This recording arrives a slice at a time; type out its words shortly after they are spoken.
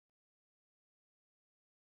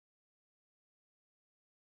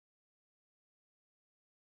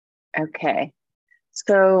Okay.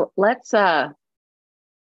 So let's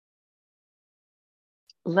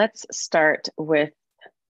start with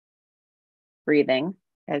breathing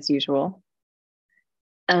as usual.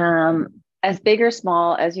 As big or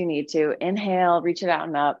small as you need to. Inhale, reach it out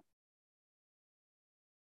and up.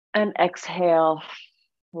 And exhale,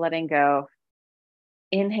 letting go.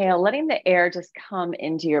 Inhale, letting the air just come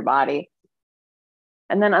into your body.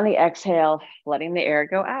 And then on the exhale, letting the air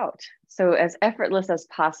go out. So as effortless as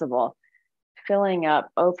possible, filling up,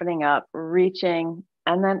 opening up, reaching,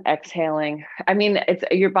 and then exhaling. I mean, it's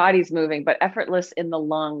your body's moving, but effortless in the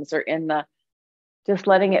lungs or in the, just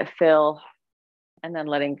letting it fill and then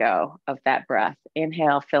letting go of that breath.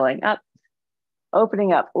 Inhale, filling up,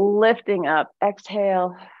 opening up, lifting up,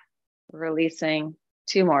 exhale, releasing.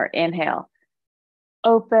 Two more. Inhale,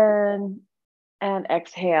 open, and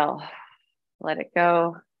exhale. Let it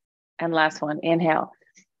go. And last one. Inhale,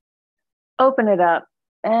 open it up,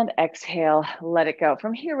 and exhale. Let it go.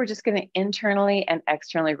 From here, we're just going to internally and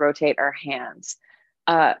externally rotate our hands.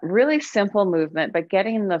 Really simple movement, but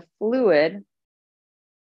getting the fluid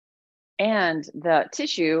and the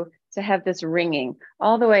tissue to have this ringing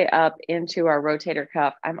all the way up into our rotator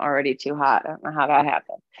cuff. I'm already too hot. I don't know how that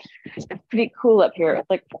happened. It's pretty cool up here. It's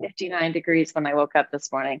like 59 degrees when I woke up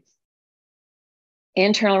this morning.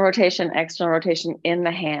 Internal rotation, external rotation in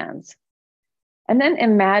the hands. And then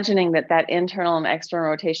imagining that that internal and external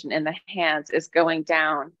rotation in the hands is going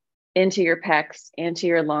down into your pecs, into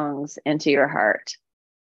your lungs, into your heart.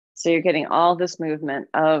 So you're getting all this movement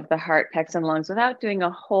of the heart, pecs, and lungs without doing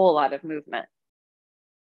a whole lot of movement.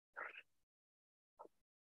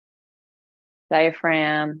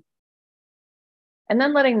 Diaphragm. And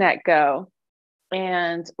then letting that go.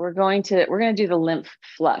 And we're going to do the lymph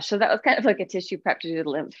flush. So that was kind of like a tissue prep to do the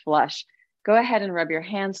lymph flush. Go ahead and rub your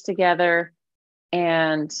hands together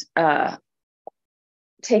and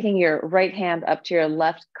taking your right hand up to your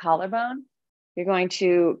left collarbone. You're going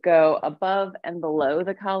to go above and below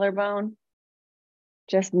the collarbone,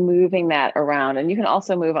 just moving that around. And you can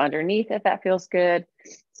also move underneath if that feels good.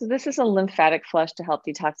 So this is a lymphatic flush to help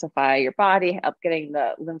detoxify your body, help getting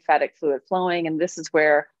the lymphatic fluid flowing. And this is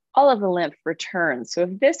where all of the lymph returns. So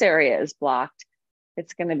if this area is blocked,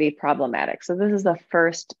 it's going to be problematic. So this is the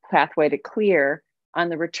first pathway to clear on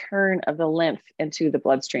the return of the lymph into the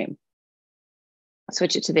bloodstream.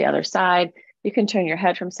 Switch it to the other side. You can turn your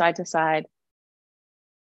head from side to side.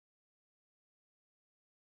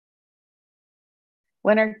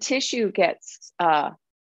 When our tissue gets,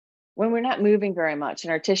 when we're not moving very much and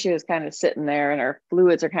our tissue is kind of sitting there and our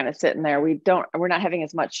fluids are kind of sitting there, we're not having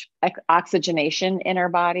as much oxygenation in our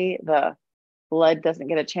body. The blood doesn't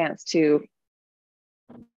get a chance to,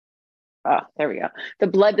 there we go. The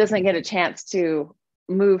blood doesn't get a chance to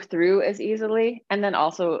move through as easily. And then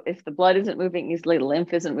also if the blood isn't moving easily,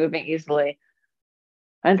 lymph isn't moving easily,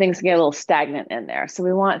 and things get a little stagnant in there. So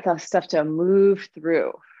we want the stuff to move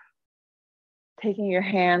through. Taking your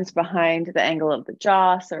hands behind the angle of the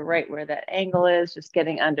jaw, so right where that angle is, just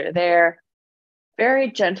getting under there. Very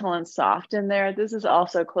gentle and soft in there. This is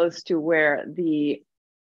also close to where the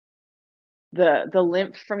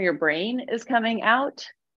lymph from your brain is coming out.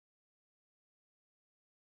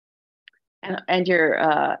 And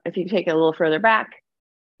your if you take it a little further back,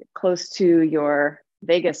 close to your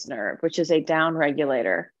vagus nerve, which is a down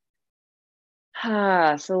regulator.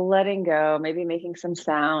 So letting go, maybe making some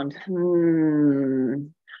sound,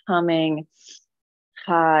 humming,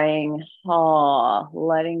 sighing,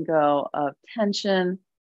 letting go of tension.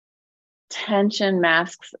 Tension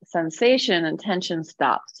masks sensation and tension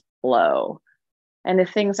stops flow. And if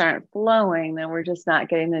things aren't flowing, then we're just not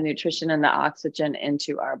getting the nutrition and the oxygen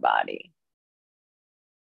into our body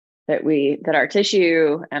that our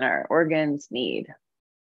tissue and our organs need.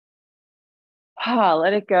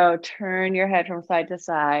 Let it go. Turn your head from side to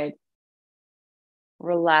side,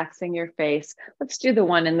 relaxing your face. Let's do the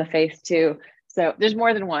one in the face too. So there's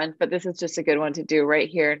more than one, but this is just a good one to do right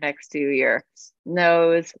here next to your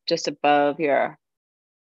nose, just above your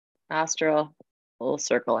nostril, a little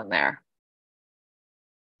circle in there.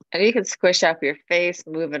 And you can squish up your face,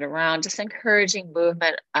 move it around, just encouraging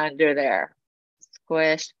movement under there.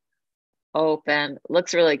 Squish, open,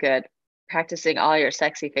 looks really good. Practicing all your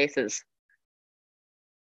sexy faces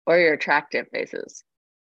or your attractive faces.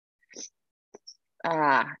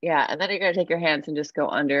 Yeah, and then you're gonna take your hands and just go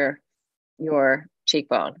under your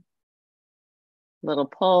cheekbone. Little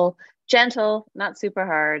pull, gentle, not super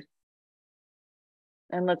hard.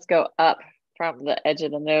 And let's go up from the edge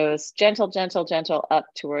of the nose, gentle, gentle, gentle, up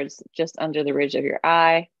towards just under the ridge of your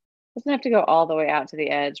eye. Doesn't have to go all the way out to the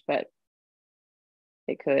edge, but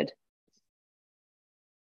it could.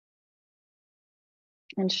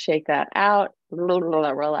 And shake that out.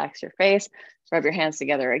 Relax your face. Rub your hands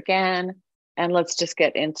together again. And let's just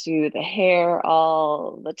get into the hair,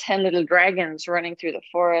 all the 10 little dragons running through the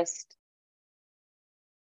forest,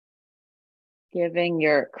 giving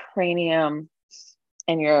your cranium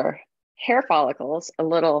and your hair follicles a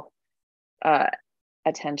little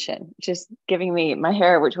attention. Just giving me my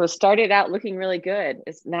hair, which was started out looking really good,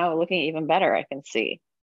 is now looking even better, I can see.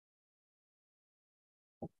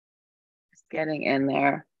 Just getting in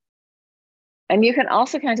there. And you can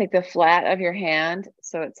also kind of take the flat of your hand,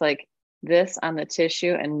 so it's like this on the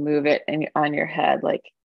tissue, and move it on your head, like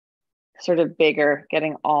sort of bigger,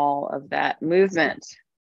 getting all of that movement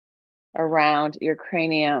around your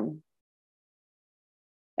cranium.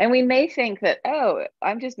 And we may think that, oh,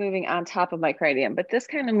 I'm just moving on top of my cranium, but this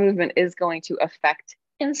kind of movement is going to affect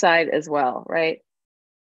inside as well, right?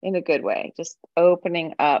 In a good way, just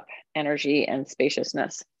opening up energy and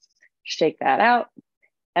spaciousness. Shake that out.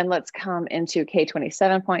 And let's come into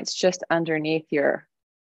K27 points just underneath your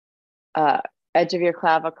edge of your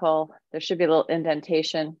clavicle. There should be a little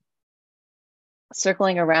indentation.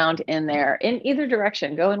 Circling around in there in either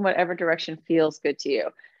direction. Go in whatever direction feels good to you.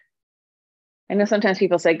 I know sometimes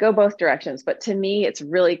people say go both directions, but to me, it's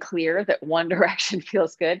really clear that one direction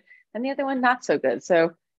feels good and the other one not so good.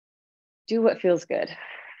 So do what feels good.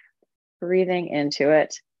 Breathing into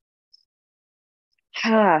it.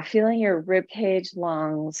 Feeling your rib cage,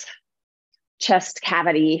 lungs, chest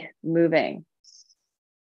cavity moving.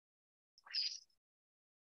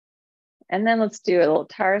 And then let's do a little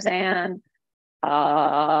Tarzan.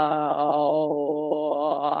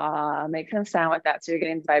 Make some sound with that so you're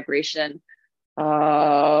getting vibration on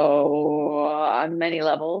many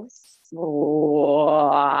levels.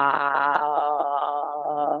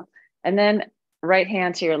 And then right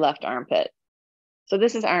hand to your left armpit. So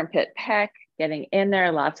this is armpit pec, getting in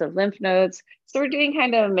there, lots of lymph nodes. So we're doing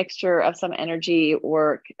kind of a mixture of some energy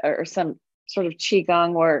work or some sort of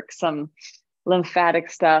qigong work, some lymphatic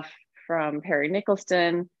stuff from Perry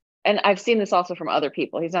Nicholson. And I've seen this also from other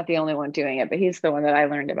people. He's not the only one doing it, but he's the one that I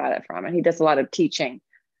learned about it from. And he does a lot of teaching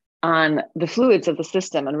on the fluids of the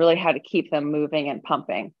system and really how to keep them moving and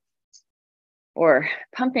pumping. Or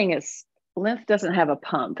pumping is, lymph doesn't have a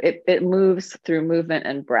pump. It moves through movement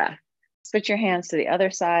and breath. Switch your hands to the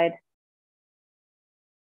other side.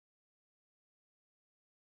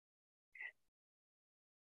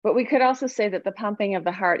 But we could also say that the pumping of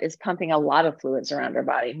the heart is pumping a lot of fluids around our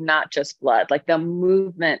body, not just blood. Like the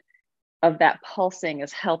movement of that pulsing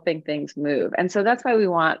is helping things move. And so that's why we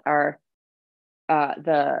want our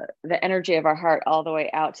the energy of our heart all the way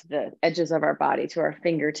out to the edges of our body, to our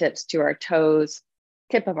fingertips, to our toes,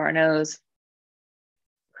 tip of our nose,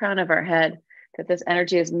 crown of our head, that this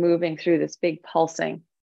energy is moving through this big pulsing,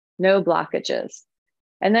 no blockages.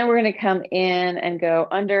 And then we're going to come in and go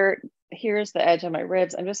under, here's the edge of my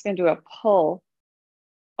ribs. I'm just going to do a pull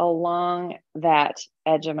along that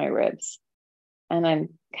edge of my ribs. And I'm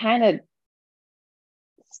kind of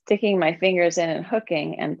sticking my fingers in and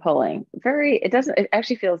hooking and pulling. It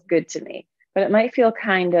actually feels good to me, but it might feel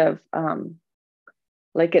kind of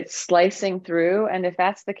like it's slicing through. And if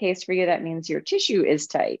that's the case for you, that means your tissue is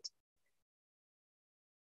tight.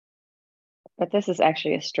 But this is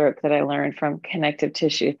actually a stroke that I learned from connective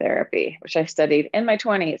tissue therapy, which I studied in my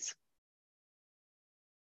 20s.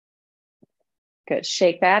 Good,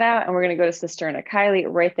 shake that out. And we're gonna go to Cisterna chyli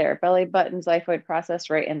right there, belly button, xiphoid process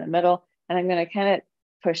right in the middle. And I'm gonna kind of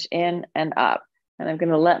push in and up. And I'm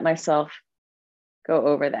gonna let myself go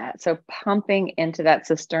over that. So pumping into that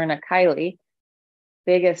Cisterna chyli,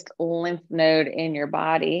 biggest lymph node in your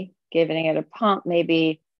body, giving it a pump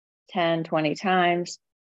maybe 10, 20 times.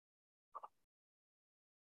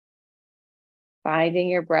 Finding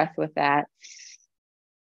your breath with that.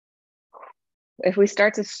 If we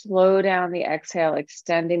start to slow down the exhale,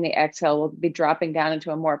 extending the exhale, we'll be dropping down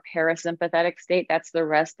into a more parasympathetic state. That's the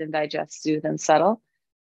rest and digest, soothe, and settle.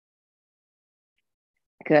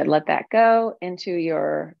 Good, let that go into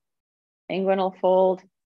your inguinal fold,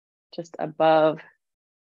 just above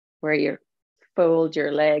where you fold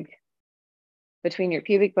your leg, between your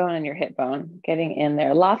pubic bone and your hip bone, getting in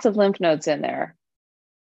there. Lots of lymph nodes in there.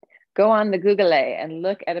 Go on the Google and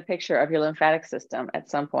look at a picture of your lymphatic system at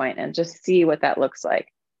some point and just see what that looks like.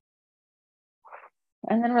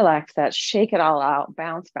 And then relax that, shake it all out,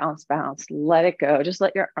 bounce, bounce, bounce, let it go. Just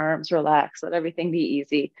let your arms relax, let everything be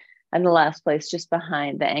easy. And the last place, just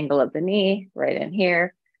behind the angle of the knee, right in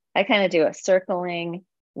here. I kind of do a circling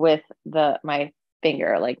with my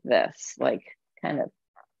finger like this, like kind of.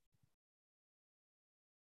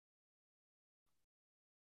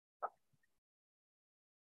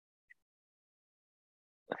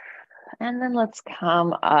 And then let's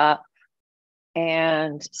come up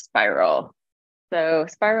and spiral. So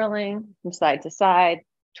spiraling from side to side,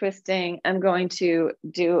 twisting. I'm going to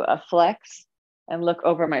do a flex and look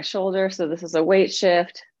over my shoulder. So this is a weight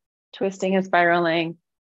shift, twisting and spiraling,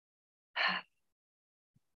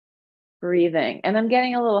 breathing. And I'm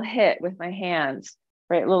getting a little hit with my hands,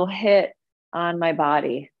 right? A little hit on my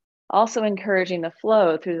body. Also encouraging the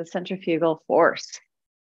flow through the centrifugal force.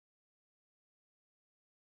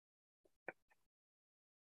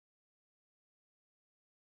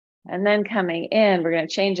 And then coming in, we're going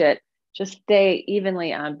to change it. Just stay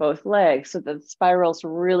evenly on both legs so the spiral's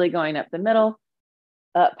really going up the middle,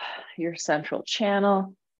 up your central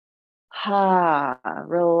channel.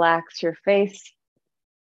 Relax your face.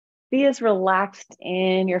 Be as relaxed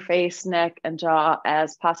in your face, neck, and jaw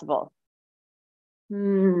as possible.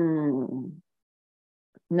 No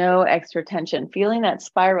extra tension. Feeling that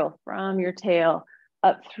spiral from your tail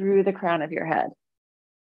up through the crown of your head.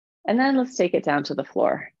 And then let's take it down to the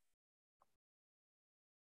floor.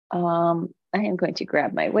 I am going to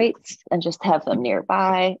grab my weights and just have them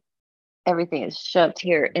nearby. Everything is shoved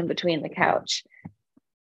here in between the couch.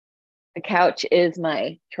 The couch is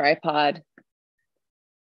my tripod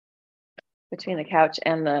between the couch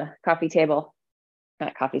and the coffee table.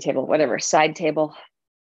 Not coffee table, whatever, side table.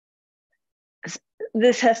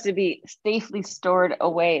 This has to be safely stored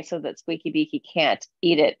away so that Squeaky Beaky can't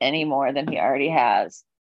eat it any more than he already has.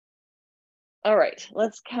 All right,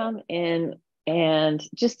 let's come in and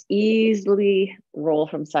just easily roll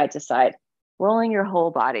from side to side, rolling your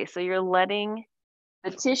whole body. So you're letting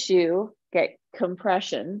the tissue get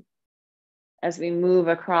compression as we move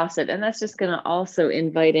across it. And that's just going to also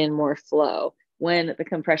invite in more flow. When the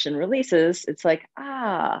compression releases, it's like,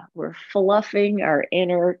 we're fluffing our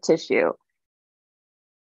inner tissue.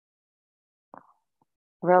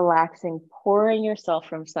 Relaxing, pouring yourself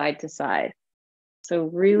from side to side. So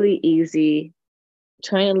really easy.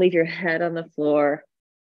 Trying to leave your head on the floor,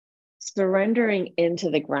 surrendering into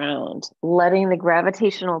the ground, letting the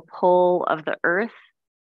gravitational pull of the earth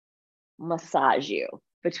massage you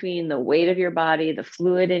between the weight of your body, the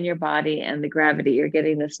fluid in your body, and the gravity. You're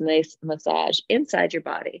getting this nice massage inside your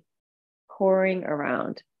body, pouring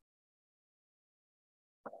around.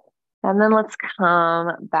 And then let's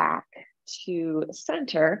come back to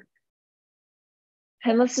center.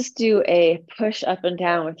 And let's just do a push up and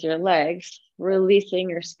down with your legs, releasing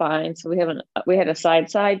your spine. So we had a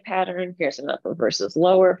side pattern. Here's an upper versus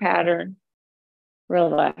lower pattern.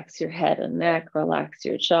 Relax your head and neck, relax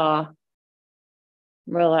your jaw,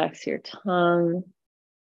 relax your tongue.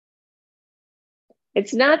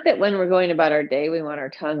 It's not that when we're going about our day, we want our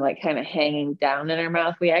tongue like kind of hanging down in our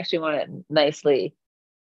mouth. We actually want it nicely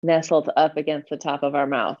nestled up against the top of our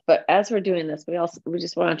mouth. But as we're doing this, we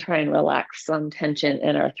just want to try and relax some tension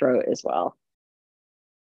in our throat as well.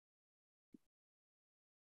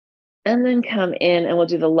 And then come in and we'll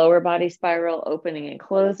do the lower body spiral, opening and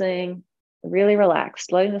closing. Really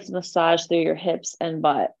relaxed, letting this massage through your hips and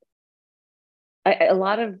butt. A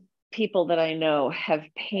lot of people that I know have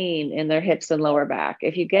pain in their hips and lower back.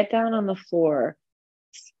 If you get down on the floor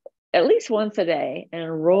at least once a day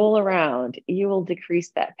and roll around, you will decrease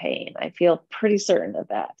that pain. I feel pretty certain of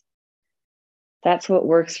that. That's what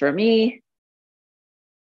works for me.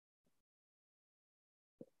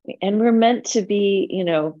 And we're meant to be,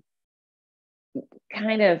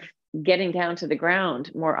 kind of getting down to the ground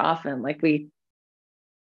more often. Like we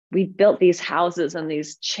built these houses and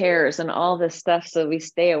these chairs and all this stuff so we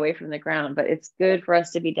stay away from the ground, but it's good for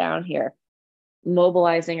us to be down here,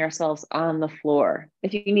 mobilizing ourselves on the floor.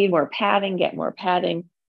 If you need more padding, get more padding.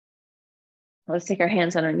 Let's take our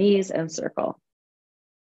hands on our knees and circle.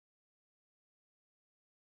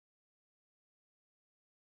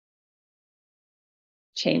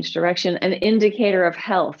 Change direction. An indicator of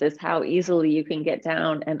health is how easily you can get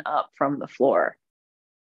down and up from the floor.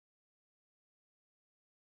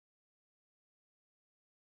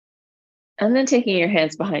 And then taking your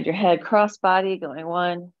hands behind your head, cross body, going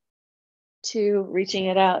 1, 2, reaching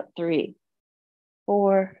it out, 3,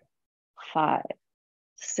 4, 5,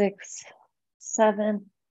 6, 7,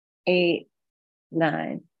 8,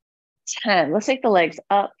 9, 10. Let's take the legs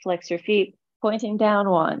up, flex your feet, pointing down.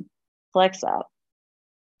 1, flex up.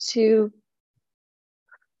 2,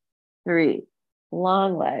 3,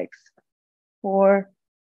 long legs. 4,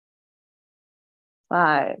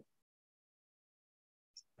 5,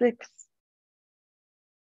 6,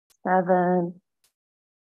 7,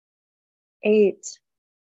 8,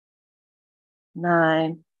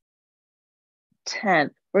 9,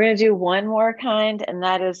 10. We're going to do one more kind, and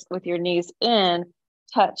that is with your knees in,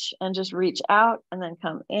 touch, and just reach out, and then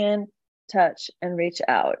come in, touch, and reach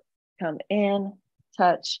out. come in,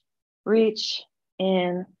 touch, reach,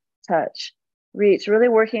 in, touch, reach. Really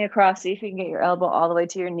working across. See if you can get your elbow all the way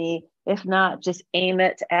to your knee. If not, just aim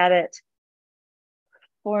it at it.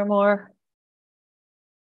 4 more.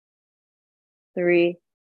 3,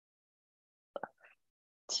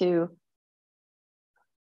 2,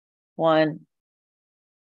 1,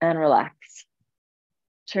 and relax.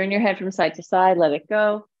 Turn your head from side to side, let it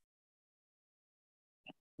go.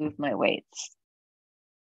 Move my weights.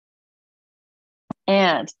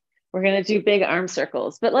 And we're going to do big arm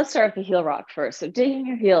circles, but let's start with the heel rock first. So digging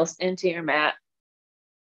your heels into your mat.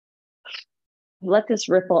 Let this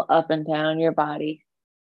ripple up and down your body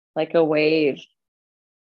like a wave.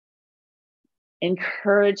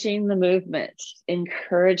 Encouraging the movement,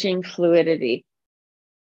 encouraging fluidity,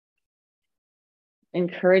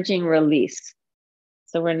 encouraging release.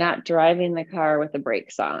 So we're not driving the car with the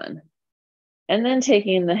brakes on. And then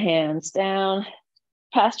taking the hands down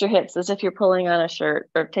past your hips as if you're pulling on a shirt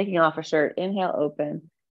or taking off a shirt. Inhale, open.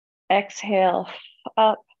 Exhale,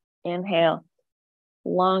 up. Inhale.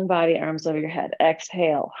 Long body, arms over your head.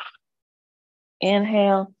 Exhale.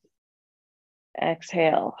 Inhale.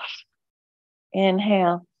 Exhale.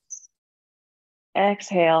 Inhale.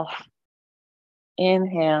 Exhale.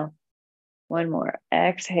 Inhale. One more.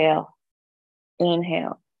 Exhale.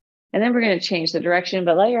 Inhale. And then we're going to change the direction,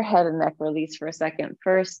 but let your head and neck release for a second.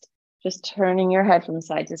 First, just turning your head from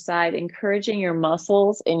side to side, encouraging your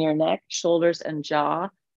muscles in your neck, shoulders, and jaw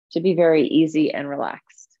to be very easy and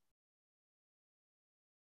relaxed.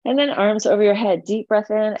 And then arms over your head. Deep breath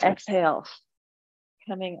in, exhale.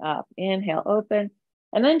 Coming up. Inhale, open.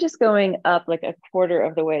 And then just going up like a quarter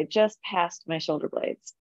of the way, just past my shoulder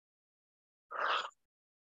blades.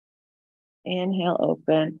 Inhale,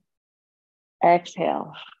 open.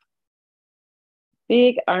 Exhale.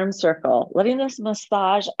 Big arm circle, letting this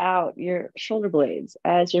massage out your shoulder blades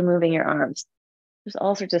as you're moving your arms. There's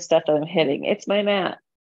all sorts of stuff that I'm hitting. It's my mat.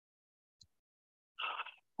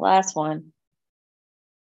 Last one.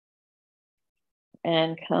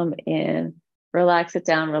 And come in. Relax it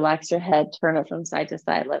down. Relax your head. Turn it from side to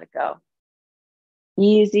side. Let it go.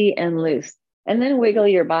 Easy and loose. And then wiggle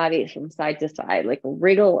your body from side to side, like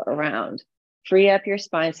wriggle around. Free up your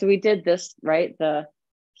spine. So we did this, right? The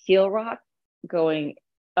heel rock going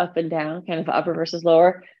up and down, kind of upper versus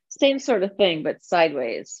lower. Same sort of thing, but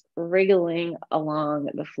sideways, wriggling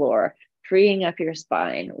along the floor, freeing up your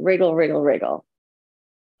spine. Wriggle, wriggle, wriggle.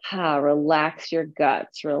 Relax your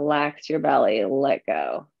guts, relax your belly, let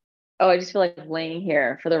go. Oh, I just feel like laying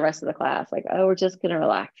here for the rest of the class. Like, oh, we're just going to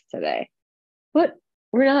relax today. But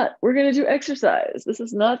we're not. We're going to do exercise. This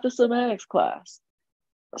is not the somatics class.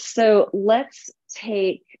 So let's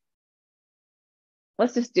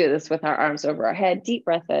just do this with our arms over our head. Deep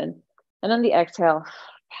breath in. And on the exhale,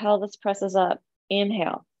 pelvis presses up.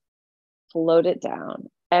 Inhale. Float it down.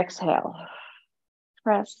 Exhale.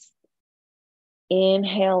 Press.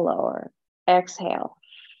 Inhale, lower. Exhale.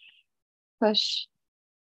 Push.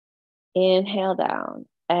 Inhale down.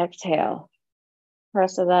 Exhale.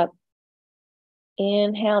 Press it up.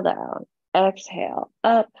 Inhale down. Exhale.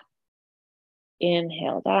 Up.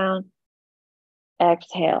 Inhale down.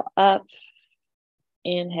 Exhale up.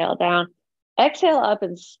 Inhale down. Exhale up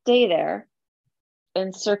and stay there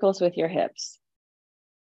in circles with your hips.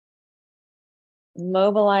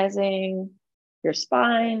 Mobilizing your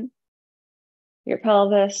spine, your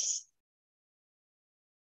pelvis.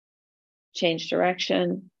 Change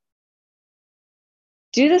direction.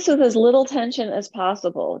 Do this with as little tension as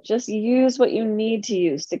possible. Just use what you need to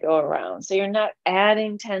use to go around. So you're not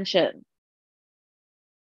adding tension.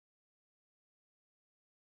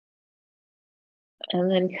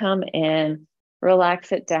 And then come in,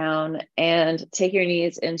 relax it down, and take your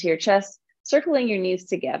knees into your chest, circling your knees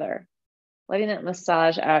together, letting it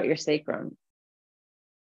massage out your sacrum.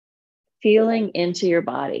 Feeling into your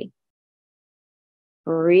body.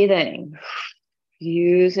 Breathing,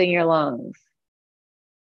 using your lungs.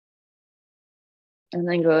 And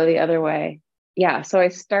then go the other way. Yeah, so we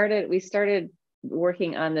started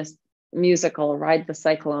working on this musical, Ride the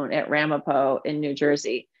Cyclone, at Ramapo in New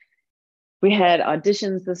Jersey. We had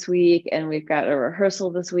auditions this week and we've got a rehearsal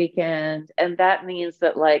this weekend. And that means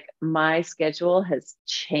that like my schedule has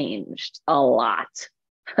changed a lot.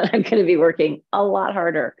 I'm going to be working a lot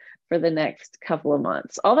harder for the next couple of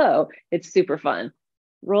months, although it's super fun.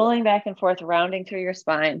 Rolling back and forth, rounding through your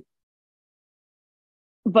spine.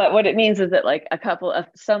 But what it means is that like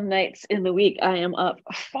some nights in the week, I am up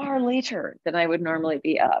far later than I would normally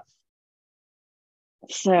be up.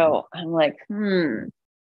 So I'm like, how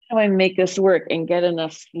do I make this work and get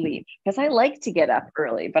enough sleep? Because I like to get up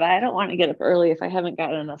early, but I don't want to get up early if I haven't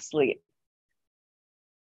gotten enough sleep.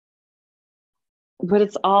 But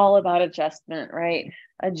it's all about adjustment, right?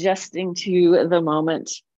 Adjusting to the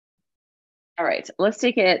moment. All right, let's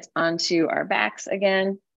take it onto our backs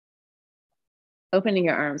again. Opening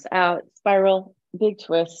your arms out, spiral, big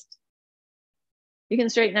twist. You can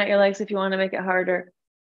straighten out your legs if you want to make it harder.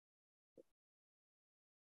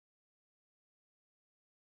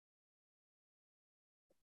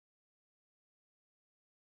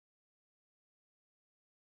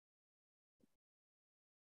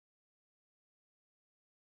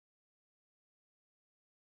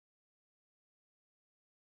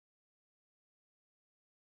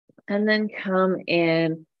 And then come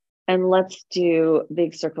in and let's do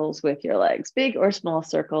big circles with your legs, big or small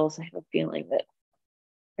circles. I have a feeling that,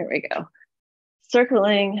 there we go.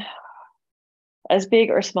 Circling as big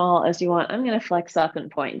or small as you want. I'm going to flex up and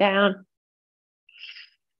point down.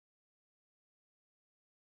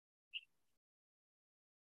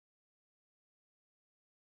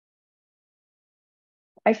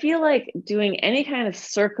 I feel like doing any kind of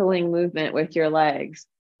circling movement with your legs,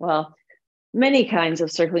 well, many kinds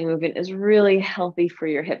of circling movement is really healthy for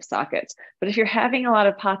your hip sockets. But if you're having a lot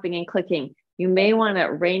of popping and clicking, you may want to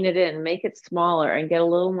rein it in, make it smaller, and get a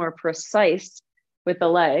little more precise with the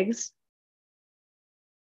legs.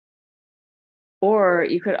 Or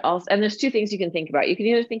you could also, and there's two things you can think about. You can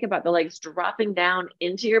either think about the legs dropping down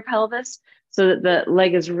into your pelvis so that the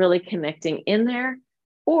leg is really connecting in there,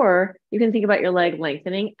 or you can think about your leg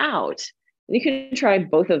lengthening out. And you can try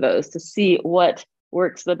both of those to see what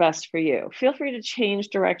works the best for you. Feel free to change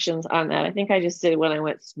directions on that. I think I just did when I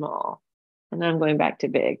went small, and now I'm going back to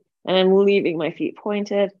big. And I'm leaving my feet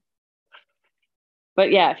pointed.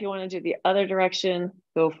 But yeah, if you want to do the other direction,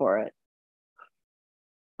 go for it.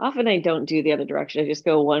 Often I don't do the other direction. I just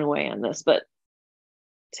go one way on this, but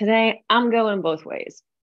today I'm going both ways.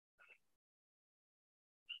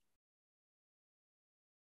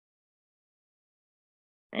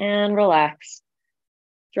 And relax.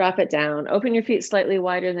 Drop it down. Open your feet slightly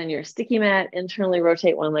wider than your sticky mat. Internally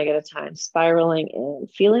rotate one leg at a time, spiraling in,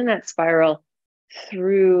 feeling that spiral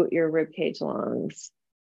through your rib cage lungs,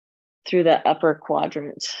 through the upper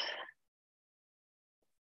quadrant.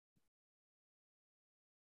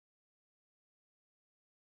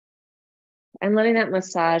 And letting that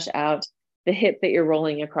massage out the hip that you're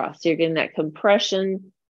rolling across. So you're getting that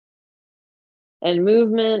compression and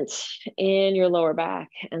movement in your lower back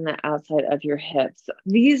and the outside of your hips.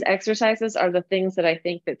 These exercises are the things that I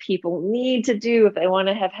think that people need to do if they want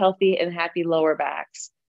to have healthy and happy lower backs.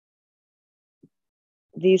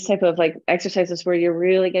 These type of like exercises where you're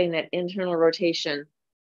really getting that internal rotation,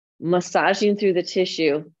 massaging through the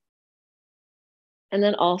tissue, and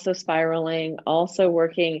then also spiraling, also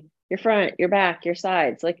working your front, your back, your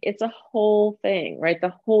sides. Like it's a whole thing, right?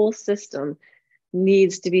 The whole system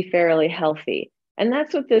needs to be fairly healthy. And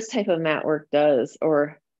that's what this type of mat work does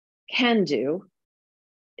or can do,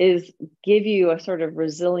 is give you a sort of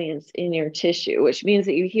resilience in your tissue, which means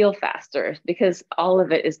that you heal faster because all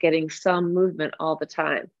of it is getting some movement all the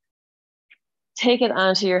time. Take it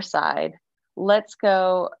onto your side. Let's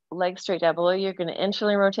go legs straight down below you. You're going to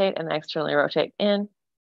internally rotate and externally rotate in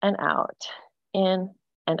and out, in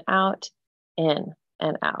and out, in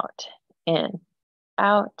and out, in,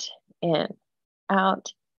 out, in,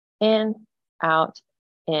 out, in, out,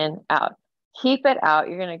 in, out. Keep it out.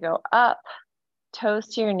 You're going to go up, toes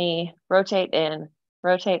to your knee, rotate in,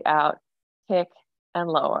 rotate out, kick and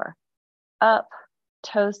lower. Up,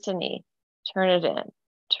 toes to knee, turn it in,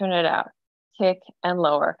 turn it out, kick and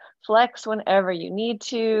lower. Flex whenever you need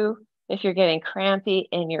to. If you're getting crampy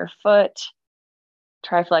in your foot,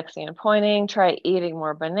 try flexing and pointing, try eating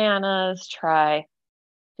more bananas, try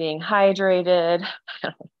being hydrated.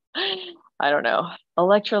 I don't know,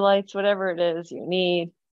 electrolytes, whatever it is you need.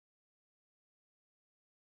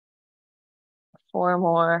 4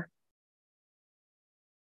 more.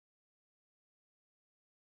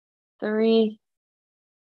 3.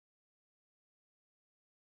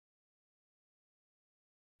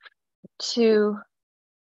 2.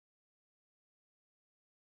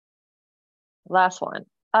 Last one.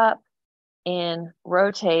 Up, in,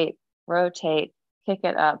 rotate, rotate, kick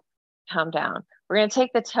it up, come down. We're going to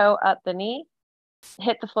take the toe up the knee,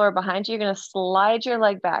 hit the floor behind you. You're going to slide your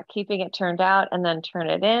leg back, keeping it turned out, and then turn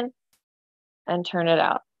it in and turn it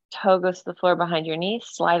out. Toe goes to the floor behind your knee,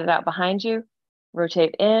 slide it out behind you,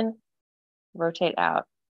 rotate in, rotate out.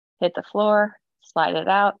 Hit the floor, slide it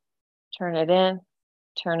out, turn it in,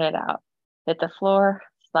 turn it out. Hit the floor,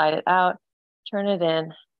 slide it out, turn it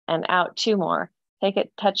in and out. 2 more. Take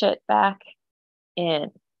it, touch it, back,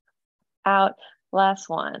 in, out. Last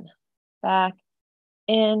one. Back,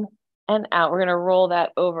 in, and out. We're going to roll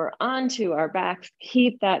that over onto our backs.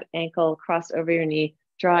 Keep that ankle crossed over your knee.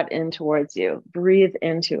 Draw it in towards you. Breathe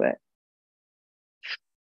into it.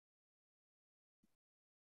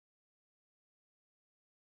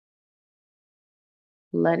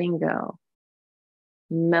 Letting go.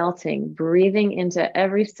 Melting, breathing into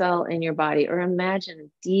every cell in your body, or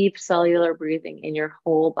imagine deep cellular breathing in your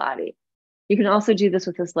whole body. You can also do this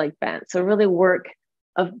with this leg bent. So really work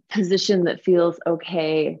a position that feels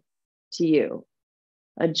okay to you.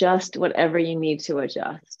 Adjust whatever you need to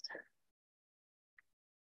adjust.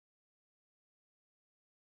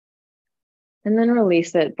 And then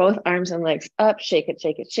release it, both arms and legs up, shake it,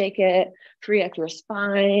 shake it, shake it. Free up your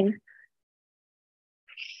spine.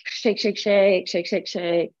 Shake, shake, shake, shake, shake,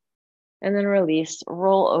 shake. And then release,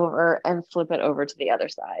 roll over and flip it over to the other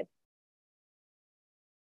side.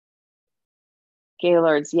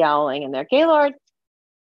 Gaylord's yowling in there. Gaylord,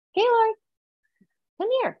 Gaylord, come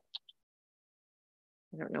here.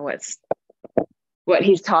 I don't know what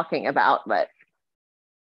he's talking about, but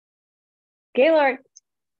Gaylord,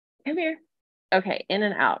 come here. Okay, in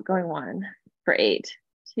and out, going 1 for 8,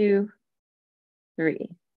 2, 3,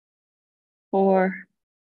 4,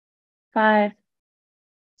 5,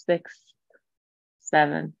 6,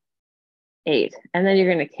 7, 8. And then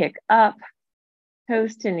you're going to kick up,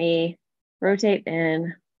 toes to knee, rotate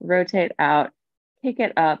in, rotate out, kick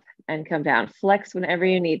it up and come down. Flex whenever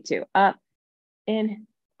you need to. Up, in.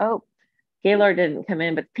 Oh, Gaylord didn't come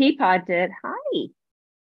in, but Peapod did. Hi.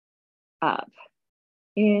 Up,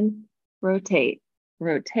 in, rotate,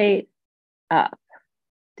 rotate, up,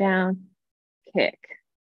 down, kick,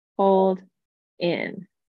 hold, in,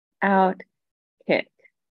 out, kick,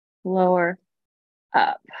 lower,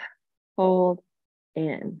 up, hold,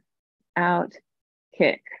 in, out,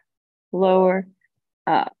 kick, lower,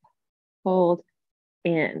 up, hold,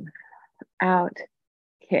 in, out,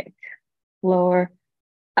 kick, lower,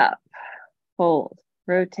 up, hold,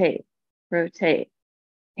 rotate, rotate,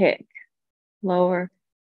 kick, lower,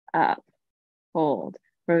 up, hold,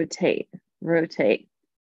 rotate, rotate,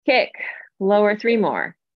 kick, lower. 3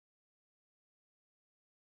 more.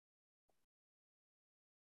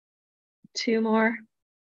 2 more.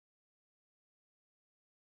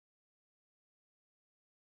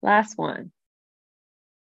 Last one.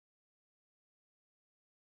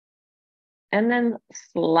 And then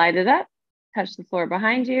slide it up, touch the floor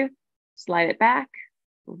behind you, slide it back,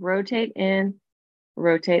 rotate in,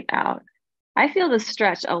 rotate out. I feel the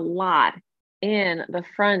stretch a lot in the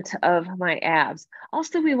front of my abs.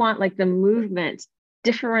 Also, we want like the movement,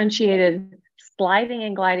 differentiated sliding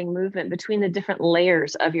and gliding movement between the different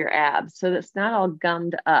layers of your abs so that it's not all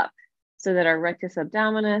gummed up, so that our rectus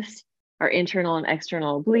abdominis, our internal and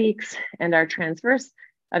external obliques, and our transverse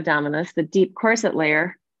abdominis, the deep corset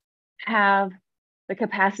layer, have the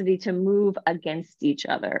capacity to move against each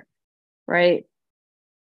other, right?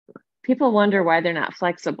 People wonder why they're not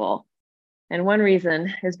flexible. And one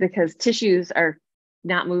reason is because tissues are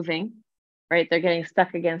not moving, right? They're getting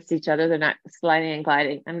stuck against each other. They're not sliding and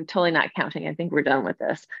gliding. I'm totally not counting. I think we're done with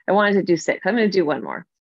this. I wanted to do 6. I'm going to do 1 more.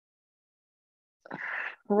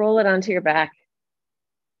 Roll it onto your back.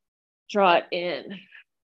 Draw it in.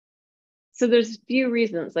 So there's a few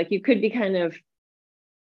reasons. Like you could be kind of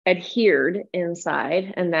adhered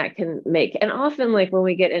inside, and that can make, and often like when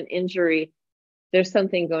we get an injury, there's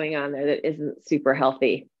something going on there that isn't super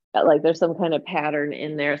healthy. Like there's some kind of pattern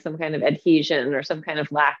in there, some kind of adhesion or some kind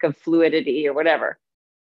of lack of fluidity or whatever.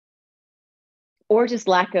 Or just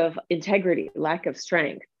lack of integrity, lack of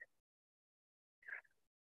strength.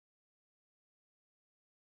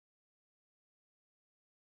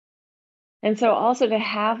 And so also to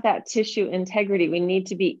have that tissue integrity, we need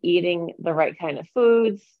to be eating the right kind of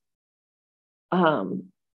foods,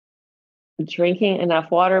 drinking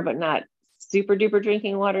enough water, but not super duper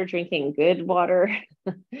drinking water, drinking good water.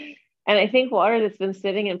 And I think water that's been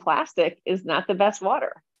sitting in plastic is not the best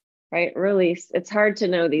water, right? Really, it's hard to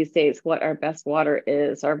know these days what our best water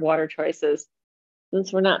is, our water choices.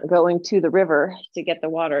 Since we're not going to the river to get the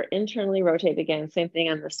water, internally rotate again, same thing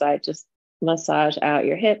on the side, just massage out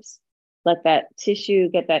your hips. Let that tissue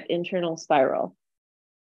get that internal spiral.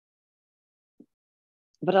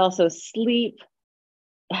 But also sleep,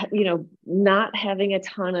 not having a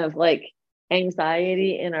ton of like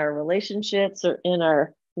anxiety in our relationships or in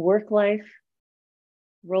our work life,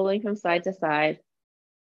 rolling from side to side,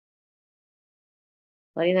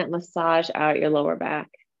 letting that massage out your lower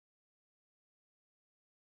back.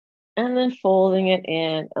 And then folding it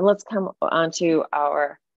in. And let's come onto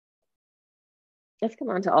all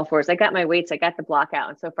fours. I got my weights, I got the block out,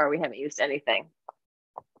 and so far we haven't used anything.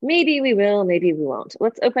 Maybe we will, maybe we won't.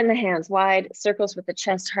 Let's open the hands wide, circles with the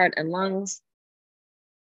chest, heart, and lungs.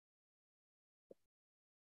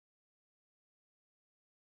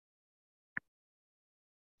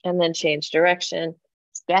 And then change direction.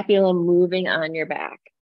 Scapula moving on your back.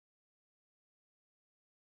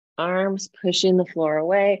 Arms pushing the floor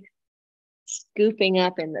away, scooping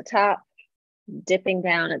up in the top, dipping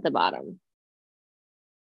down at the bottom.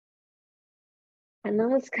 And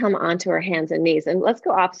then let's come onto our hands and knees. And let's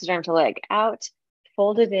go opposite arm to leg. Out,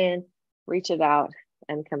 fold it in, reach it out,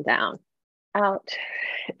 and come down. Out,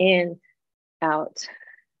 in, out,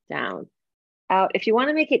 down, out. If you want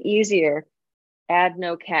to make it easier, add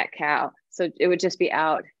no cat-cow. So it would just be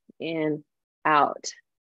out, in, out.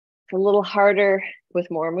 It's a little harder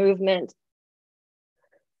with more movement.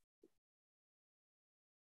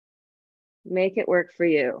 Make it work for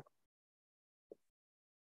you.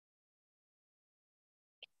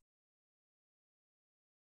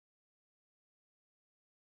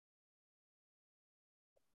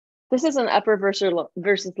 This is an upper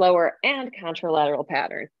versus lower and contralateral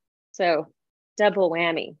pattern. So double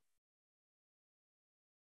whammy.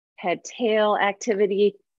 Head tail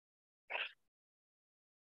activity,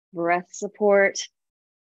 breath support.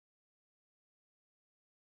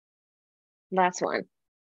 Last one.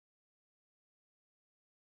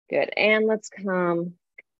 Good. And let's come.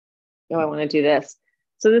 Oh, I want to do this.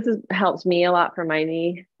 So this helps me a lot for my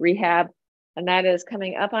knee rehab. And that is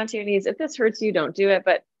coming up onto your knees. If this hurts you, don't do it.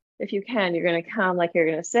 But if you can, you're going to come like you're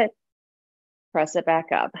going to sit, press it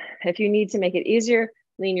back up. If you need to make it easier,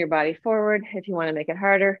 lean your body forward. If you want to make it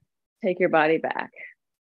harder, take your body back.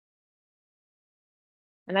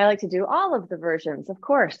 And I like to do all of the versions, of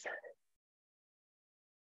course.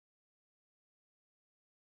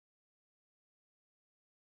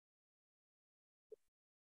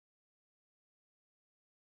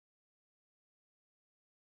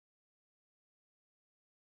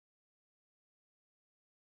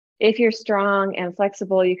 If you're strong and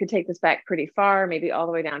flexible, you could take this back pretty far, maybe all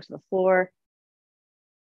the way down to the floor.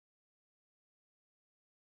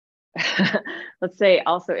 Let's say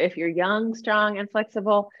also, if you're young, strong, and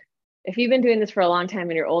flexible, if you've been doing this for a long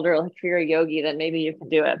time and you're older, like if you're a yogi, then maybe you can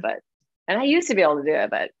do it. And I used to be able to do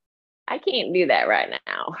it, but I can't do that right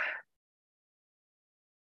now.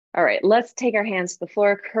 All right, let's take our hands to the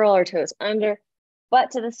floor, curl our toes under,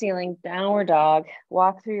 butt to the ceiling, downward dog.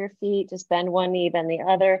 Walk through your feet, just bend one knee, bend the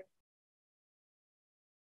other.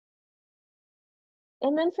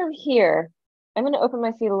 And then from here, I'm going to open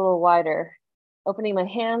my feet a little wider, opening my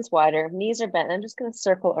hands wider, knees are bent. I'm just going to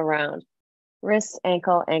circle around, wrist,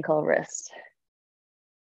 ankle, ankle, wrist.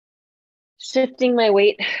 Shifting my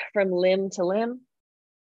weight from limb to limb.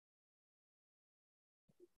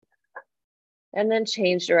 And then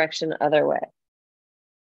change direction other way.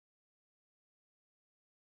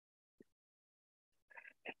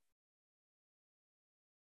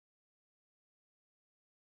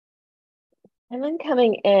 And then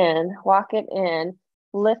coming in, walk it in,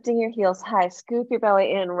 lifting your heels high, scoop your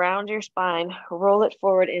belly in, round your spine, roll it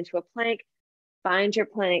forward into a plank, find your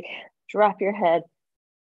plank, drop your head,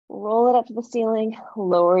 roll it up to the ceiling,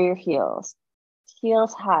 lower your heels.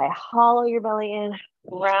 Heels high, hollow your belly in,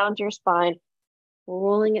 round your spine,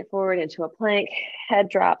 rolling it forward into a plank, head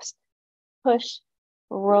drops, push,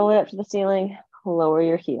 roll it up to the ceiling, lower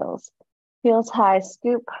your heels. Heels high,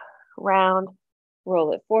 scoop, round,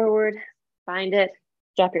 roll it forward, find it,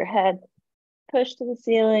 drop your head, push to the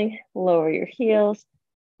ceiling, lower your heels,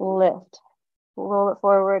 lift, roll it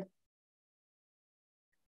forward,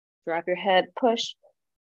 drop your head, push.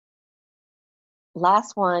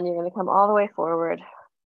 Last one, you're going to come all the way forward,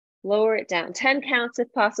 lower it down. 10 counts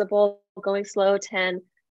if possible, going slow. 10,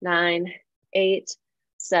 9, 8,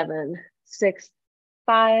 7, 6,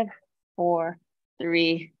 5, 4,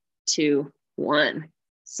 3, 2, 1.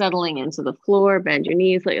 Settling into the floor, bend your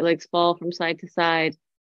knees, let your legs fall from side to side,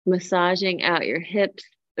 massaging out your hips,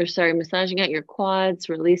 massaging out your quads,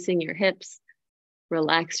 releasing your hips,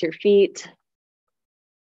 relax your feet.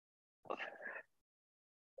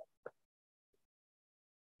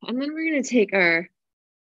 And then we're going to take our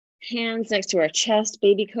hands next to our chest,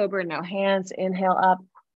 baby cobra. Now hands, inhale up,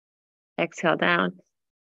 exhale down,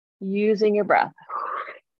 using your breath.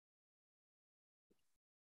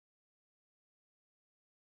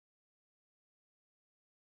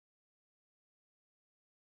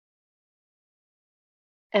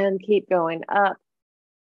 And keep going up,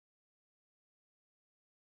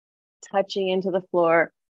 touching into the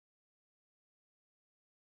floor.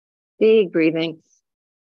 Big breathing.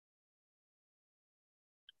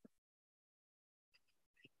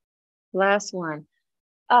 Last one.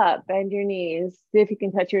 Up, bend your knees. See if you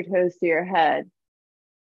can touch your toes to your head.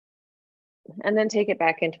 And then take it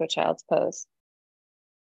back into a child's pose.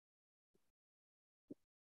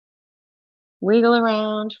 Wiggle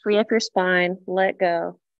around, free up your spine, let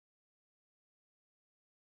go.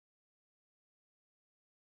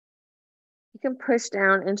 You can push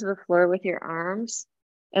down into the floor with your arms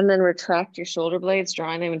and then retract your shoulder blades,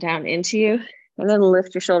 drawing them down into you. And then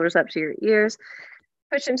lift your shoulders up to your ears.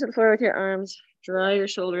 Push into the floor with your arms, draw your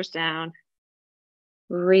shoulders down,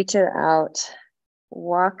 reach it out,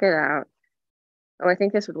 walk it out. Oh, I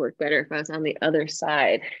think this would work better if I was on the other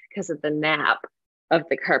side because of the nap of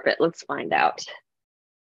the carpet. Let's find out.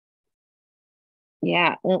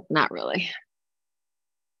 Yeah, well, not really.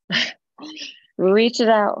 Reach it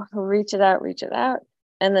out, reach it out, reach it out.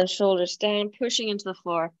 And then shoulders down, pushing into the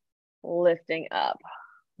floor, lifting up.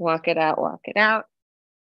 Walk it out, walk it out.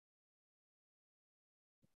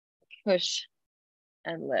 Push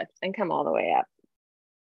and lift and come all the way up.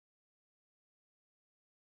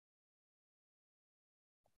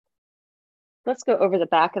 Let's go over the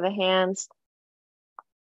back of the hands,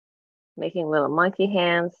 making little monkey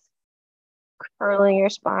hands, curling your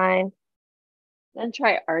spine. Then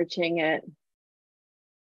try arching it,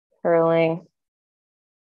 curling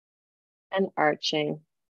and arching.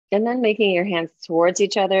 And then making your hands towards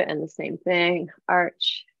each other and the same thing,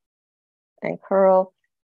 arch and curl,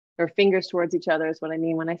 or fingers towards each other is what I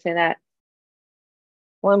mean when I say that.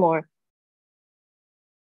 One more.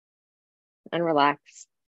 And relax.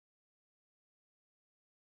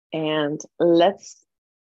 And let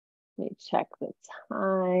me check the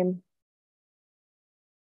time.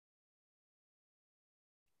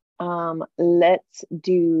 Let's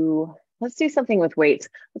do something with weights.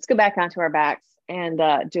 Let's go back onto our backs and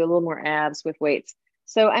do a little more abs with weights.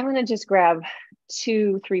 So I'm going to just grab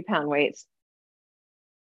 2 3-pound weights.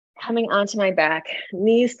 Coming onto my back,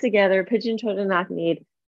 knees together, pigeon-toed and knock-kneed,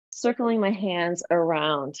 circling my hands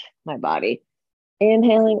around my body.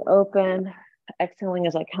 Inhaling open, exhaling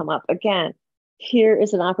as I come up. Again, here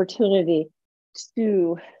is an opportunity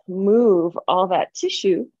to move all that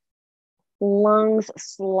tissue, lungs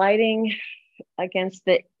sliding against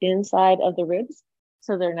the inside of the ribs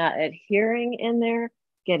so they're not adhering in there,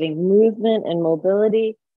 getting movement and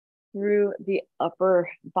mobility through the upper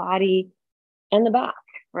body and the back,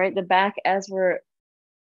 right? The back as we're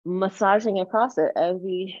massaging across it as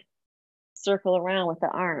we circle around with the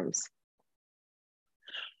arms.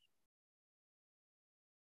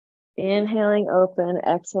 Inhaling open,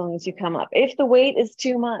 exhaling as you come up. If the weight is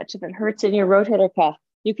too much, if it hurts in your rotator cuff,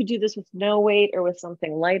 you could do this with no weight or with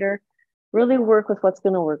something lighter. Really work with what's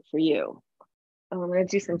going to work for you. I'm going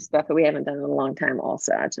to do some stuff that we haven't done in a long time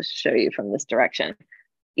also. I'll just show you from this direction.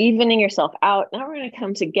 Evening yourself out. Now we're going to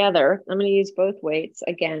come together. I'm going to use both weights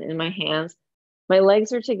again in my hands. My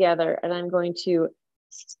legs are together and I'm going to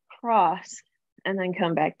cross and then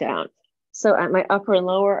come back down. So at my upper and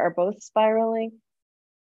lower are both spiraling.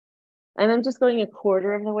 And I'm just going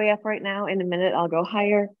 1/4 of the way up right now. In a minute, I'll go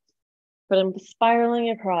higher, but I'm spiraling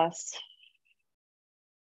across.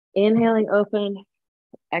 Inhaling open,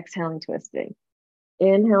 exhaling, twisting.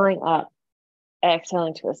 Inhaling up,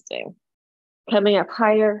 exhaling, twisting. Coming up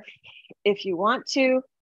higher if you want to.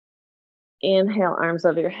 Inhale, arms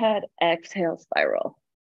over your head. Exhale, spiral.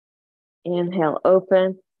 Inhale,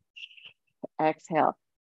 open. Exhale,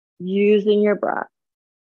 using your breath.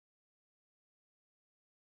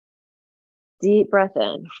 Deep breath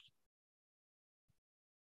in.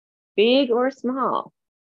 Big or small,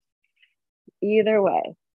 either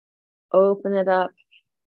way. Open it up,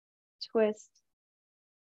 twist.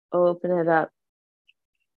 Open it up,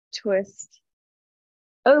 twist.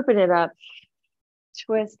 Open it up,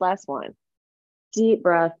 twist. Last one. Deep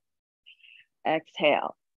breath,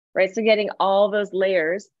 exhale. Right, so getting all those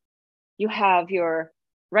layers. You have your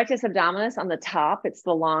rectus abdominis on the top. It's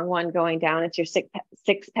the long one going down. It's your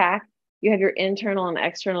six pack. You have your internal and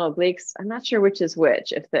external obliques. I'm not sure which is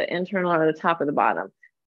which, if the internal or the top or the bottom.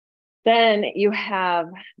 Then you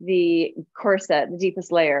have the corset, the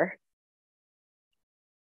deepest layer.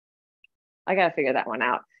 I got to figure that one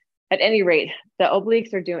out. At any rate, the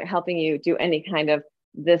obliques are helping you do any kind of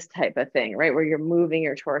this type of thing, right? Where you're moving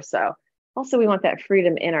your torso. Also, we want that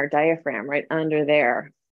freedom in our diaphragm, right under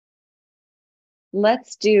there.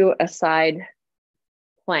 Let's do a side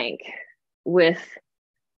plank with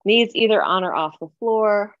knees either on or off the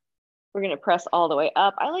floor. We're going to press all the way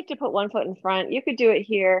up. I like to put one foot in front. You could do it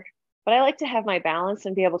here, but I like to have my balance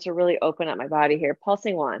and be able to really open up my body here.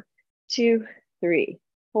 Pulsing 1, 2, 3,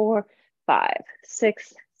 4, 5,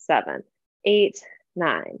 6, 7, 8,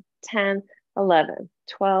 9, 10, 11,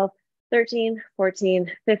 12, 13,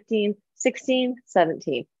 14, 15, 16,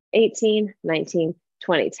 17, 18, 19,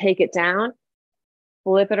 20. Take it down.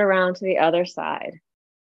 Flip it around to the other side.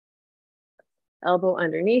 Elbow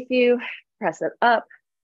underneath you, press it up,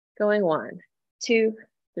 going 1, 2,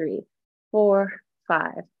 3, 4,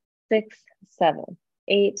 5, 6, 7,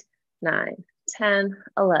 8, 9, 10,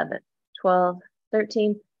 11, 12,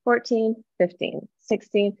 13, 14, 15,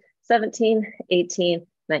 16, 17, 18,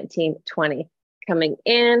 19, 20. Coming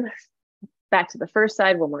in, back to the first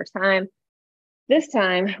side one more time. This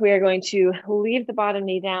time we are going to leave the bottom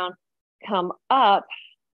knee down, come up.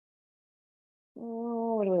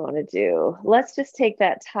 Oh, what do we want to do? Let's just take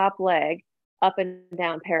that top leg up and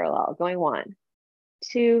down parallel, going 1,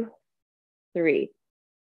 2, 3,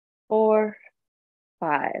 4,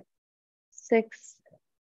 5, 6,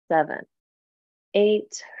 7,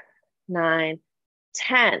 8, 9,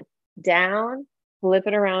 10. Down, flip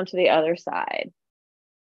it around to the other side.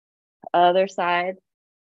 Other side,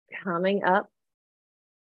 coming up.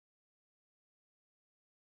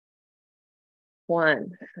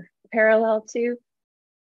 1, parallel, 2,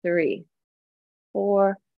 3,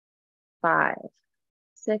 4, 5,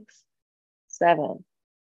 6, 7,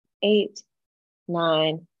 8,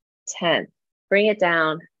 9, 10. Bring it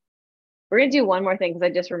down. We're gonna do one more thing because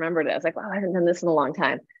I just remembered it. I was like, wow, I haven't done this in a long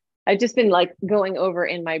time. I've just been like going over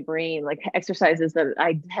in my brain, like exercises that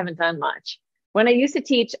I haven't done much. When I used to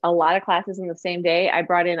teach a lot of classes in the same day, I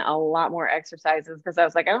brought in a lot more exercises because I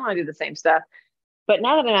was like, I don't want to do the same stuff. But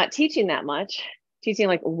now that I'm not teaching that much, teaching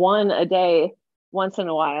like one a day, once in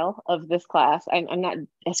a while of this class, I'm not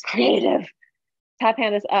as creative. Top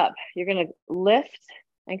hand is up. You're going to lift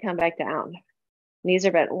and come back down. Knees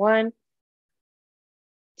are bent. 1,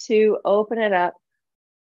 2, open it up.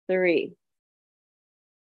 3,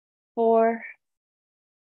 4,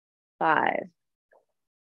 5,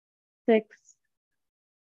 6,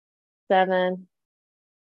 7,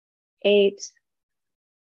 8,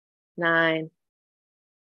 9,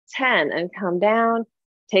 10, and come down.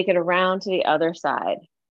 Take it around to the other side.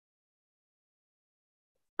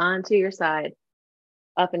 Onto your side,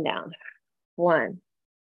 up and down. 1,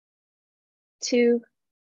 2,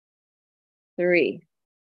 3,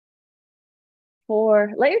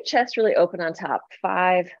 4. Let your chest really open on top.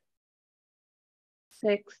 5,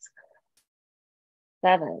 6,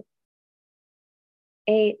 7,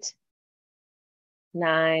 8,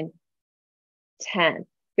 9, 10.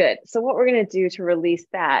 Good. So what we're going to do to release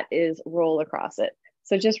that is roll across it.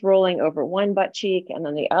 So just rolling over one butt cheek and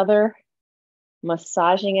then the other,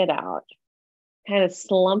 massaging it out, kind of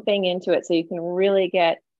slumping into it so you can really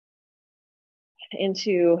get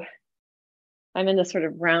into, I'm in this sort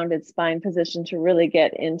of rounded spine position to really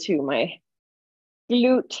get into my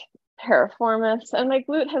glute piriformis. And my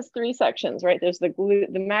glute has 3 sections, right? There's the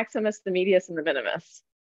glute, the maximus, the medius, and the minimus.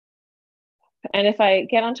 And if I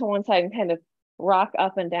get onto one side and kind of rock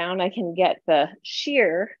up and down, I can get the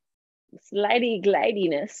sheer slidey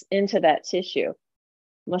glidiness into that tissue,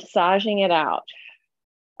 massaging it out.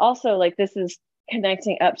 Also, like this is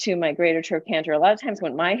connecting up to my greater trochanter. A lot of times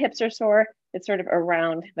when my hips are sore, it's sort of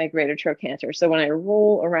around my greater trochanter. So when I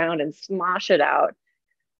roll around and smosh it out,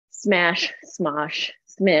 smash, smosh,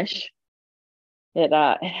 smish,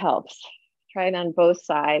 it helps. Try it on both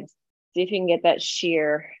sides. See if you can get that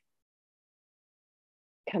sheer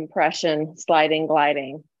compression, sliding,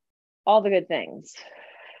 gliding, all the good things.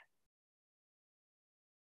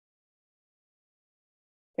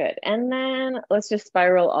 Good. And then let's just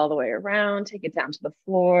spiral all the way around, take it down to the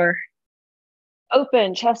floor.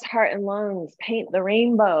 Open chest, heart, and lungs. Paint the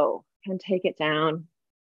rainbow and take it down.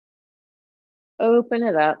 Open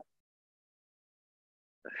it up.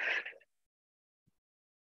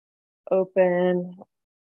 Open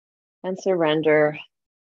and surrender.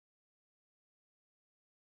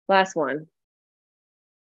 Last one.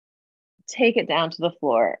 Take it down to the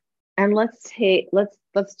floor. And let's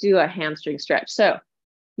do a hamstring stretch. So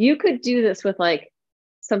you could do this with like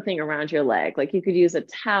something around your leg. Like you could use a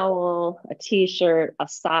towel, a t-shirt, a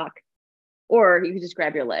sock, or you could just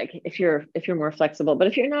grab your leg if you're more flexible. But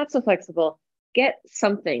if you're not so flexible, get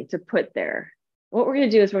something to put there. What we're going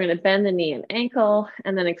to do is we're going to bend the knee and ankle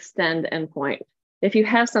and then extend and point. If you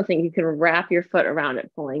have something, you can wrap your foot around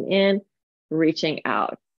it, pulling in, reaching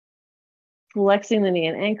out. Flexing the knee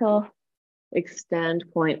and ankle, extend,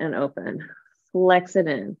 point, and open. Flex it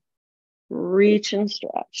in, reach and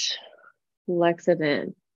stretch. Flex it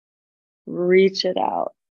in, reach it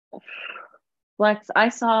out. Flex. I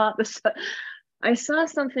saw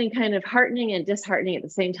something kind of heartening and disheartening at the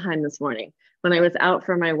same time this morning when I was out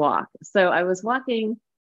for my walk. So I was walking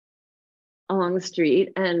along the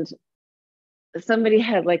street and somebody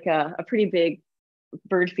had like a pretty big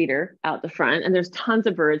bird feeder out the front, and there's tons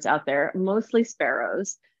of birds out there, mostly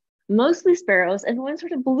sparrows, mostly sparrows and one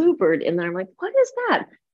sort of bluebird in there. I'm like, what is that?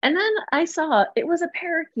 And then I saw it was a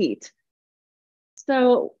parakeet.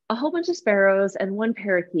 So a whole bunch of sparrows and one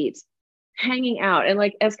parakeet hanging out. And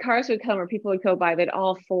like as cars would come or people would go by, they'd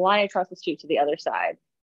all fly across the street to the other side.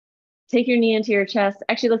 Take your knee into your chest.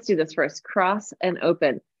 Actually, let's do this first. Cross and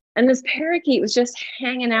open. And this parakeet was just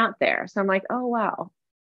hanging out there. So I'm like, oh, wow.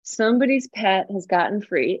 Somebody's pet has gotten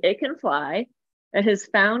free. It can fly. It has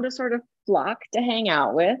found a sort of flock to hang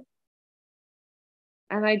out with.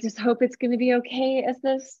 And I just hope it's going to be okay as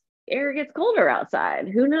this air gets colder outside.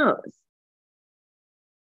 Who knows?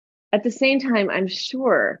 At the same time, I'm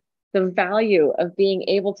sure the value of being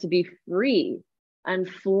able to be free and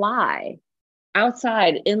fly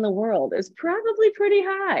outside in the world is probably pretty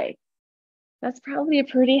high. That's probably a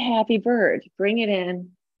pretty happy bird. Bring it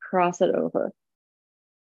in, cross it over.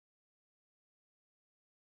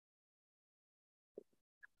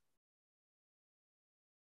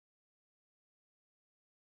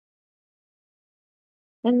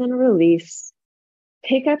 And then release.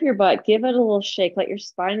 Pick up your butt, give it a little shake, let your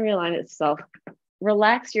spine realign itself.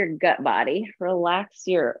 Relax your gut body, relax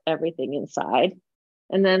your everything inside.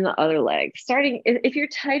 And then the other leg. Starting, if you're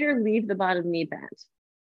tighter, leave the bottom knee bent.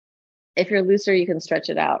 If you're looser, you can stretch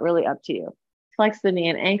it out, really up to you. Flex the knee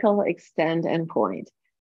and ankle, extend and point.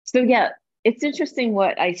 So yeah, it's interesting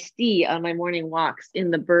what I see on my morning walks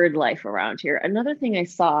in the bird life around here. Another thing I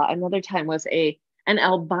saw another time was an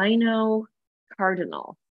albino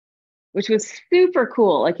cardinal, which was super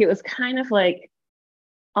cool. Like it was kind of like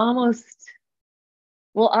almost,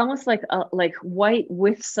 well, almost like white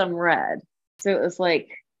with some red. So it was like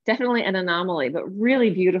definitely an anomaly, but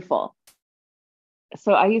really beautiful.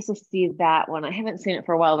 So I used to see that one. I haven't seen it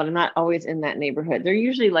for a while, but I'm not always in that neighborhood. They're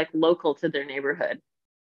usually like local to their neighborhood.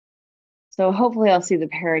 So hopefully I'll see the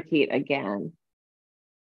parakeet again.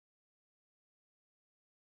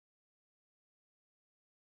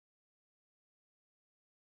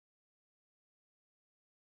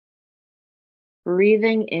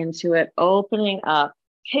 Breathing into it, opening up.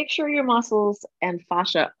 Picture your muscles and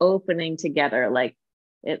fascia opening together. Like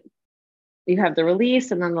it, you have the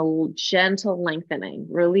release and then the gentle lengthening.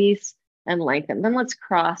 Release and lengthen. Then let's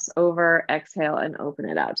cross over, exhale, and open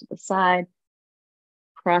it out to the side.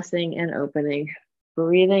 Crossing and opening,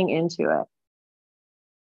 breathing into it.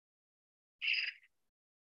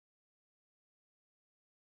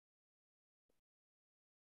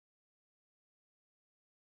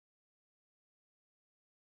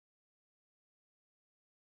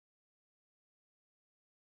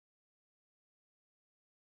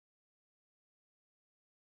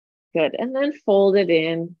 Good. And then fold it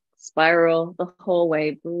in, spiral the whole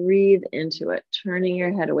way. Breathe into it, turning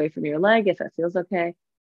your head away from your leg if it feels okay.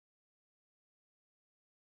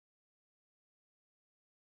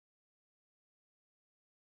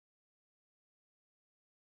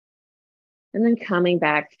 And then coming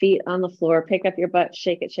back, feet on the floor, pick up your butt,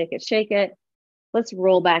 shake it, shake it, shake it. Let's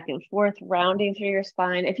roll back and forth, rounding through your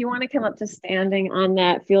spine. If you want to come up to standing on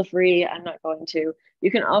that, feel free. I'm not going to. You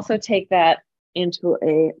can also take that into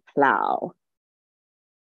a plow.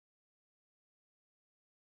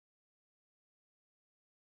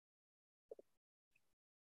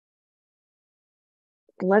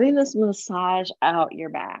 Letting this massage out your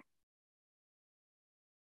back.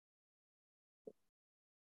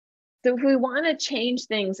 So if we want to change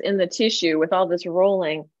things in the tissue with all this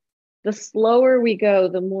rolling, the slower we go,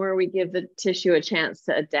 the more we give the tissue a chance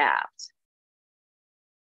to adapt.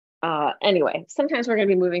 Anyway, sometimes we're going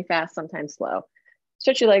to be moving fast, sometimes slow.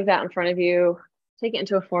 Stretch your legs out in front of you. Take it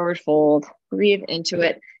into a forward fold. Breathe into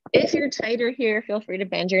it. If you're tighter here, feel free to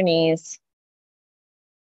bend your knees.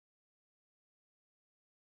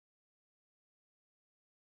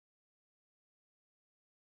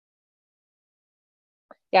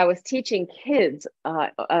 Yeah, I was teaching kids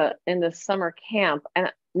in the summer camp,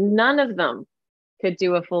 and none of them could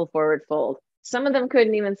do a full forward fold. Some of them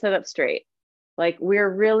couldn't even sit up straight. Like we're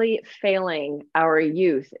really failing our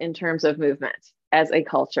youth in terms of movement as a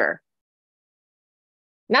culture.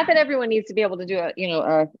 Not that everyone needs to be able to do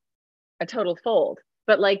a total fold,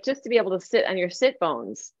 but like just to be able to sit on your sit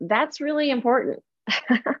bones, that's really important.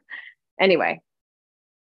 Anyway,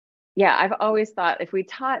 yeah, I've always thought if we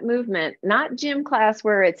taught movement, not gym class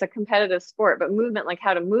where it's a competitive sport, but movement, like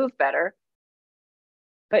how to move better.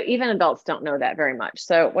 But even adults don't know that very much.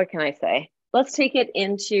 So what can I say? Let's take it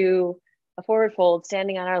into a forward fold,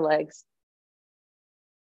 standing on our legs.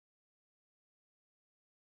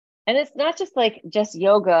 And it's not just like just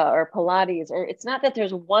yoga or Pilates, or it's not that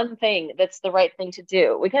there's one thing that's the right thing to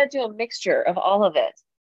do. We got to do a mixture of all of it.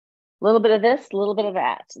 A little bit of this, a little bit of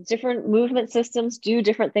that. Different movement systems do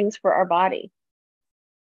different things for our body.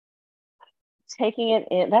 taking it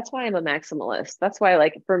in. That's why I'm a maximalist. That's why,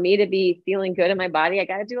 like, for me to be feeling good in my body, I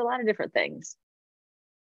got to do a lot of different things.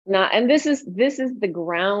 Not, and this is the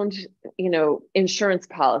ground, insurance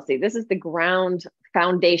policy. This is the ground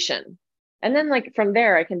foundation. And then, like, from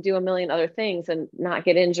there, I can do a million other things and not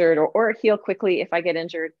get injured, or heal quickly if I get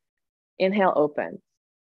injured. Inhale, open.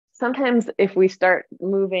 Sometimes if we start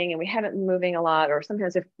moving and we haven't been moving a lot, or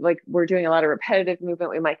sometimes if, like, we're doing a lot of repetitive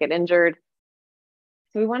movement, we might get injured.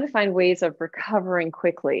 So we want to find ways of recovering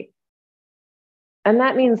quickly. And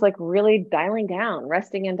that means, like, really dialing down,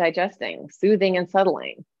 resting and digesting, soothing and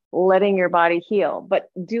settling, letting your body heal. But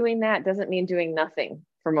doing that doesn't mean doing nothing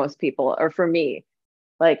for most people, or for me.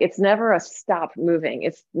 Like, it's never a stop moving.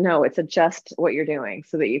 It's adjust what you're doing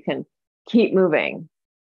so that you can keep moving.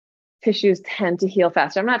 Tissues tend to heal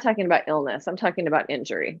faster. I'm not talking about illness. I'm talking about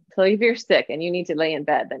injury. So if you're sick and you need to lay in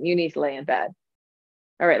bed, then you need to lay in bed.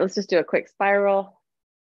 All right, let's just do a quick spiral.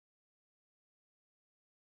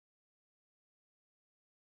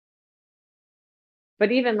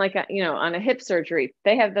 But even, like, on a hip surgery,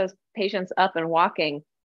 they have those patients up and walking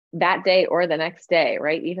that day or the next day,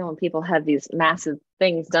 right? Even when people have these massive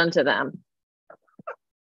things done to them,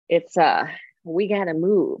 it's we got to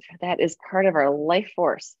move. That is part of our life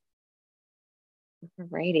force.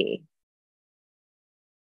 Alrighty.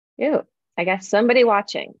 Ew, I got somebody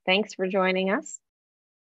watching. Thanks for joining us.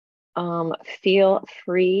 Feel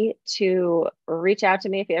free to reach out to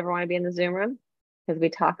me if you ever want to be in the Zoom room, because we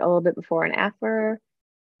talk a little bit before and after.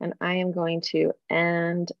 And I am going to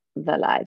end the live.